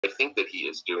I think that he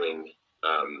is doing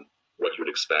what you would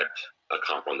expect a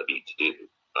cop on the beat to do.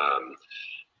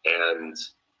 And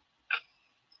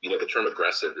the term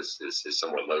aggressive is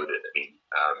somewhat loaded. I mean,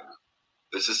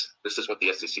 this is what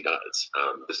the SEC does.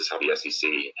 This is how the SEC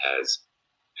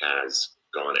has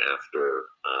gone after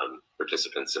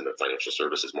participants in the financial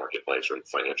services marketplace or in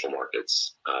financial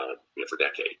markets for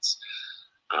decades.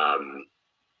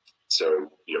 So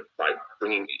by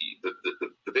bringing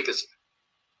the biggest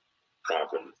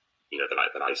problem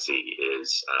that I see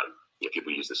is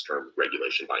people use this term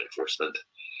regulation by enforcement,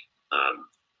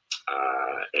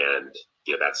 and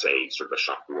that's a sort of a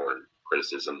shop-worn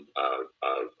criticism of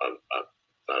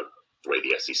the way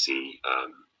the SEC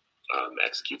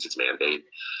executes its mandate.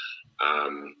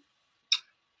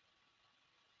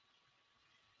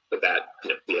 But that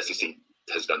the SEC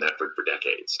has done that for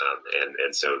decades,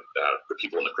 and so the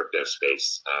people in the crypto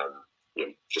space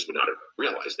just would not have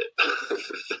realized it.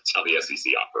 That's how the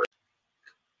SEC operates.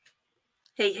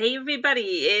 Hey everybody,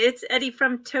 it's Eddie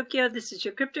from Tokyo. This is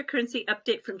your cryptocurrency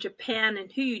update from Japan, and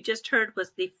who you just heard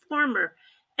was the former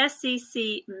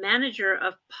SEC manager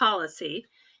of policy.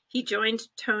 He joined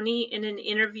Tony in an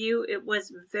interview. It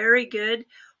was very good.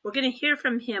 We're going to hear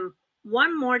from him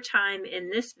one more time in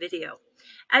this video.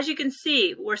 As you can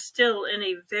see, we're still in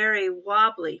a very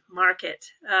wobbly market,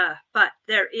 but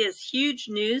there is huge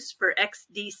news for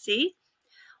XDC.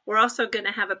 We're also going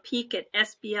to have a peek at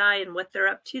SBI and what they're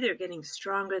up to. They're getting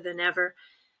stronger than ever.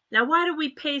 Now, why do we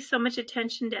pay so much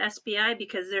attention to SBI?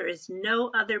 Because there is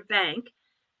no other bank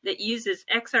that uses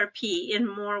XRP in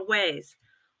more ways.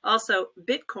 Also,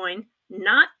 Bitcoin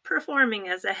not performing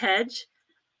as a hedge.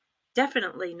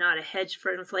 Definitely not a hedge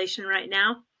for inflation right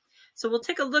now. So we'll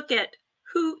take a look at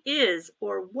who is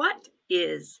or what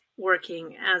is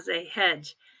working as a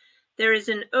hedge. There is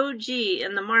an OG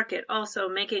in the market also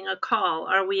making a call.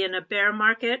 Are we in a bear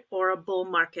market or a bull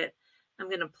market? I'm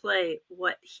going to play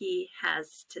what he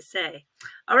has to say.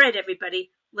 All right,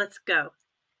 everybody, let's go.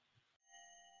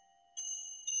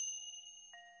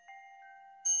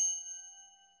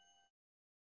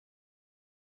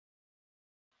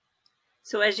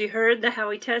 So as you heard, the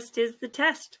Howey test is the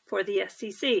test for the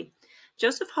SEC.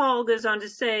 Joseph Hall goes on to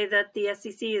say that the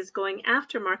SEC is going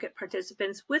after market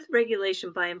participants with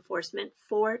regulation by enforcement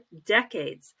for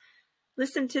decades.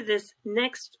 Listen to this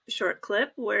next short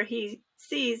clip where he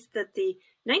sees that the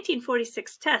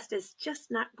 1946 test is just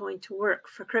not going to work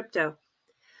for crypto.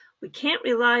 We can't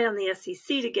rely on the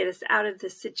SEC to get us out of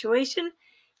this situation.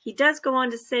 He does go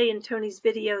on to say in Tony's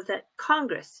video that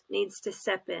Congress needs to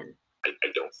step in.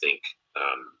 I don't think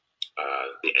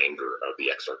the anger of the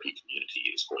XRP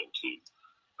community is going to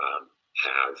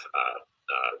have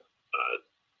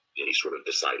any sort of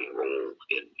deciding role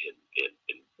in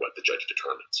what the judge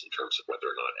determines in terms of whether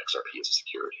or not XRP is a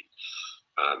security.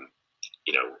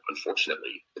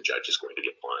 Unfortunately, the judge is going to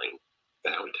be applying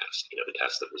the Howey test, the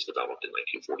test that was developed in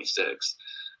 1946.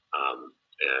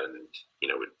 And,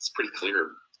 it's pretty clear,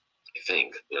 I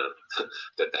think,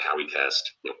 that the Howey test,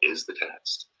 is the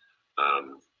test.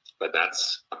 But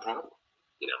that's a problem,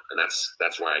 and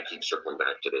that's why I keep circling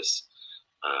back to this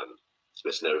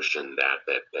this notion that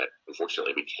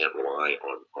unfortunately we can't rely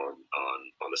on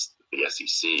the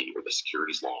SEC or the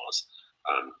securities laws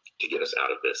to get us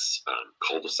out of this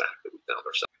cul-de-sac that we found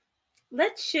ourselves.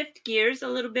 Let's shift gears a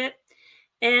little bit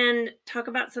and talk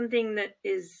about something that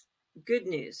is good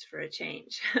news for a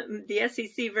change. The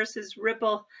SEC versus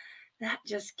Ripple, that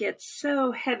just gets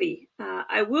so heavy.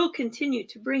 I will continue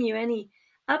to bring you any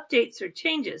updates or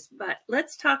changes, but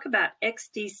let's talk about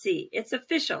XDC. It's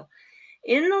official.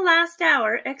 In the last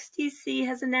hour, XDC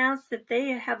has announced that they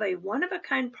have a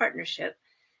one-of-a-kind partnership.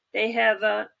 They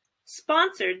have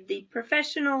sponsored the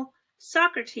professional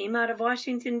soccer team out of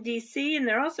Washington, D.C., and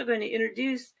they're also going to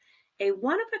introduce a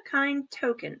one-of-a-kind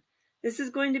token. This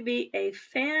is going to be a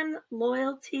fan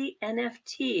loyalty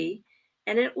NFT,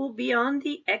 and it will be on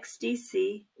the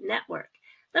XDC network.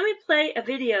 Let me play a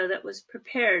video that was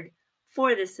prepared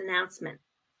for this announcement.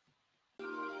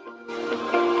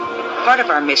 Part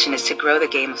of our mission is to grow the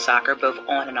game of soccer both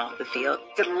on and off the field,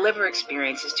 deliver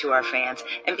experiences to our fans,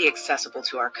 and be accessible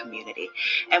to our community.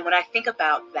 And when I think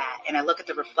about that and I look at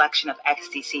the reflection of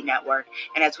XDC Network,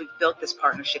 and as we've built this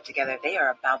partnership together, they are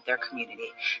about their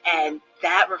community. And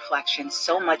that reflection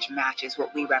so much matches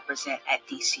what we represent at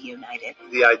DC United.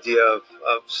 The idea of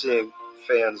seeing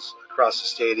fans across the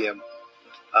stadium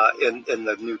in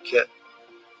the new kit,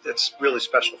 it's really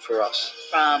special for us.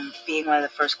 From being one of the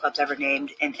first clubs ever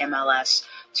named in MLS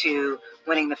to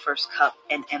winning the first cup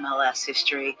in MLS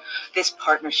history, this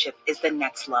partnership is the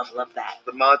next level of that.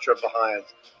 The mantra behind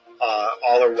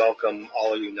all are welcome,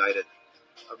 all are united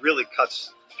really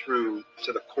cuts through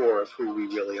to the core of who we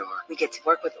really are. We get to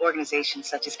work with organizations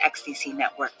such as XDC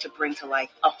Network to bring to life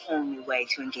a whole new way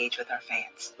to engage with our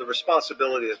fans. The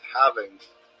responsibility of having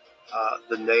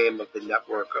the name of the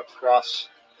network across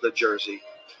the jersey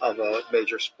of a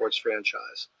major sports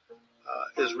franchise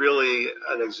is really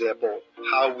an example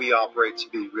how we operate to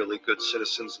be really good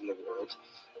citizens in the world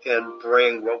and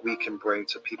bring what we can bring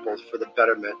to people for the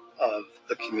betterment of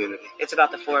the community. It's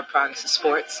about the forward progress of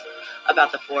sports,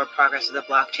 about the forward progress of the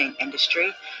blockchain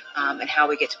industry, and how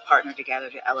we get to partner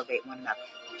together to elevate one another.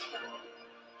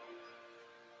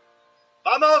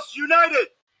 Vamos United!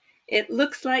 It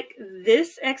looks like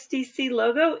this XDC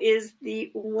logo is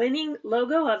the winning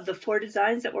logo of the 4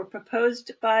 designs that were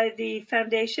proposed by the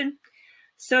foundation.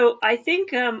 So I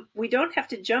think we don't have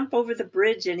to jump over the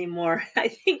bridge anymore. I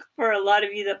think for a lot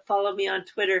of you that follow me on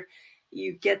Twitter,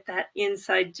 you get that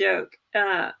inside joke.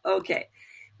 Okay,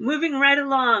 moving right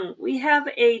along, we have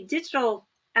a digital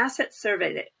asset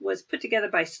survey that was put together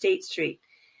by State Street.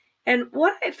 And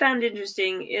what I found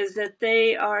interesting is that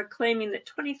they are claiming that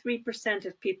 23%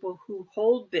 of people who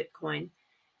hold Bitcoin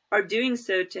are doing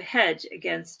so to hedge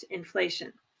against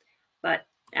inflation. But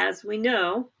as we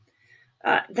know,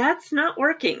 that's not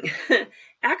working.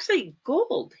 Actually,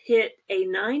 gold hit a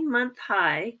 9-month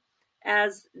high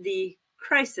as the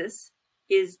crisis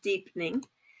is deepening,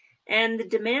 and the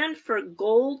demand for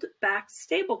gold-backed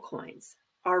stablecoins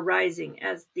are rising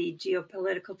as the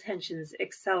geopolitical tensions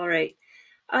accelerate.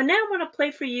 Now I want to play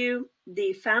for you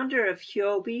the founder of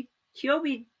Huboi.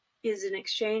 Huboi is an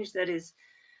exchange that is,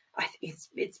 I think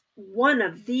it's one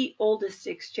of the oldest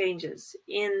exchanges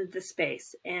in the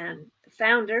space, and the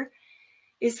founder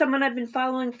is someone I've been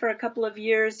following for a couple of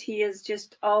years. He is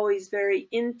just always very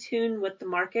in tune with the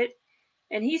market.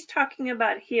 And he's talking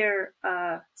about here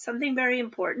something very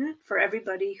important for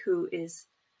everybody who is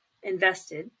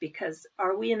invested, because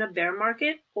are we in a bear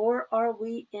market or are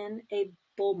we in a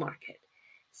bull market?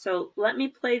 So let me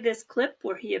play this clip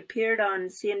where he appeared on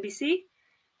CNBC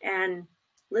and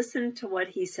listen to what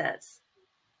he says.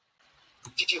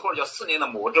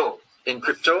 In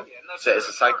crypto, there is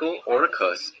a cycle or a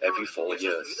curse every 4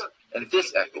 years, and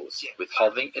this echoes with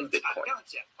halving in Bitcoin.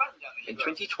 In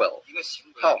 2012,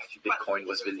 halved Bitcoin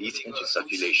was released into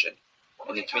circulation,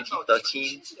 and in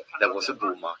 2013, there was a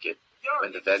bull market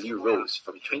when the value rose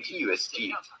from 20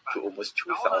 USD to almost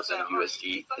 2,000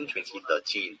 USD in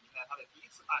 2013.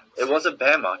 It was a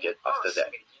bear market after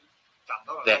that.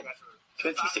 Then,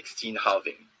 2016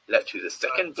 halving led to the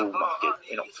second bull market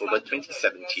in October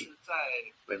 2017,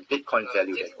 when Bitcoin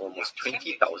valued at almost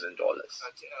 $20,000.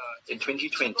 In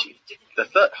 2020, the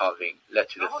third halving led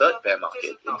to the third bear market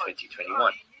in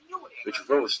 2021, which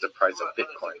rose the price of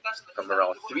Bitcoin from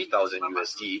around 3,000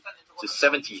 USD to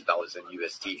 70,000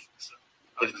 USD.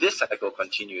 If this cycle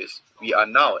continues, we are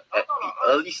now at the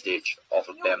early stage of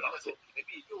a bear market.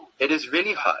 It is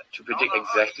really hard to predict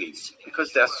exactly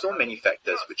because there are so many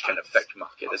factors which can affect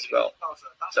market as well,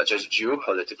 such as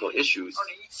geopolitical issues,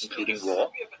 including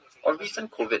war, or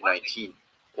recent COVID-19,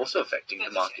 also affecting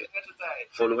the market.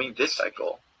 Following this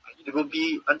cycle, it will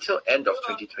be until end of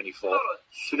 2024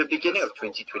 to the beginning of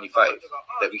 2025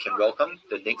 that we can welcome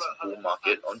the next bull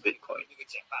market on Bitcoin.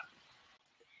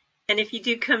 And if you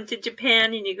do come to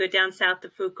Japan and you go down south to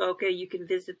Fukuoka, you can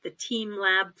visit the Team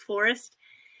Lab Forest.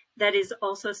 That is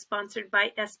also sponsored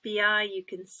by SBI. You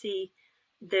can see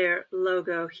their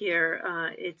logo here.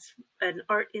 It's an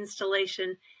art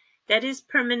installation that is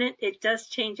permanent. It does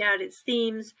change out its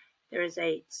themes. There is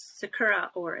a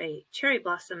sakura or a cherry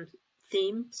blossom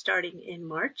theme starting in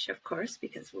March, of course,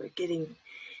 because we're getting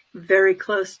very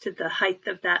close to the height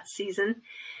of that season.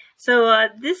 So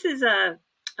this is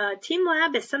Team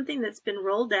Lab is something that's been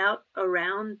rolled out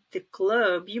around the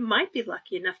globe. You might be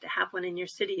lucky enough to have one in your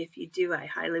city. If you do, I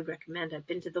highly recommend. I've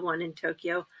been to the one in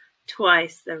Tokyo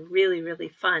twice. They're really, really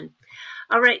fun.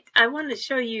 All right, I want to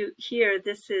show you here.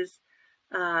 This is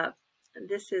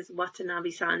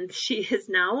Watanabe-san. She is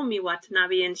Naomi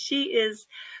Watanabe, and she is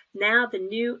now the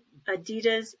new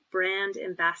Adidas brand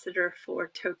ambassador for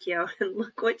Tokyo. And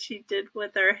look what she did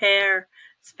with her hair.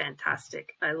 It's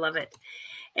fantastic. I love it.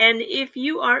 And if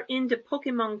you are into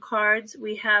Pokemon cards,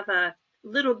 we have a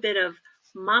little bit of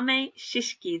Mame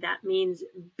Shishiki. That means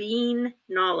bean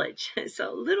knowledge.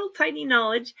 So little tiny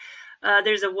knowledge.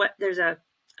 There's a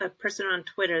person on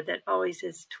Twitter that always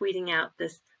is tweeting out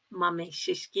this Mame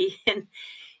Shishiki. And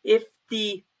if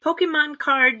the Pokemon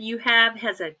card you have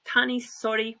has a Tani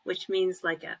Sori, which means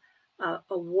like a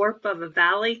warp of a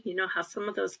valley, you know how some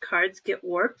of those cards get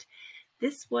warped?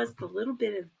 This was the little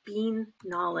bit of bean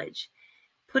knowledge.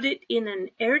 Put it in an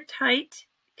airtight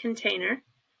container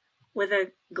with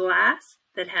a glass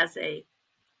that has a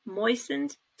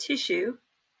moistened tissue,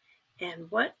 and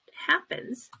what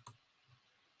happens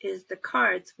is the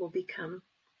cards will become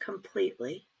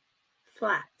completely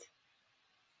flat.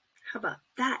 How about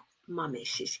that, Mame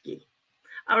Shishki?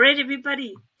 All right,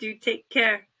 everybody, do take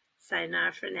care.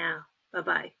 Sayonara for now.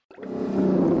 Bye-bye.